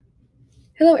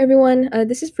Hello, everyone.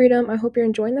 This is Freedom. I hope you're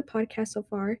enjoying the podcast so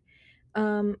far.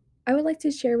 Um, I would like to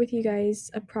share with you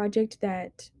guys a project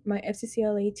that my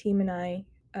FCCLA team and I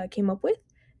came up with,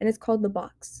 and it's called The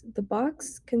Box. The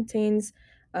Box contains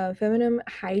feminine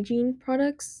hygiene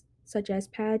products such as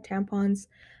pad, tampons,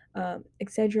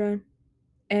 etc.,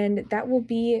 and that will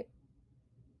be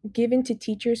given to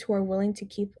teachers who are willing to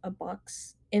keep a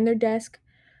box in their desk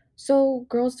so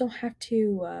girls don't have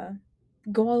to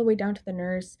go all the way down to the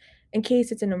nurse in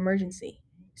case it's an emergency.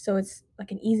 So it's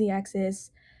like an easy access,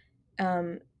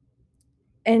 um,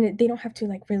 and they don't have to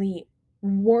like really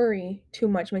worry too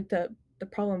much, make the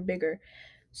problem bigger.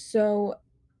 So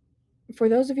for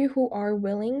those of you who are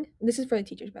willing, this is for the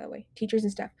teachers, by the way, teachers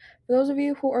and staff. For those of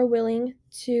you who are willing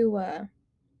to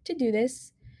do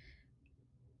this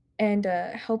and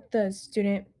help the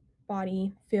student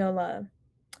body feel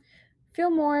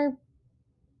more,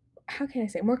 how can I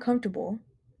say, more comfortable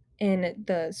in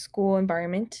the school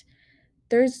environment,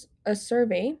 there's a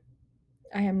survey.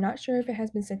 I am not sure if it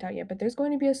has been sent out yet, but there's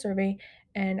going to be a survey,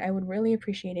 and I would really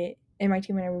appreciate it. And my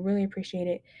team and I would really appreciate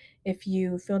it if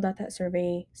you filled out that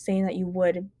survey saying that you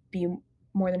would be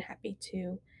more than happy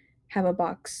to have a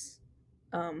box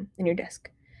in your desk.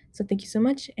 So thank you so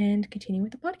much, and continue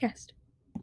with the podcast.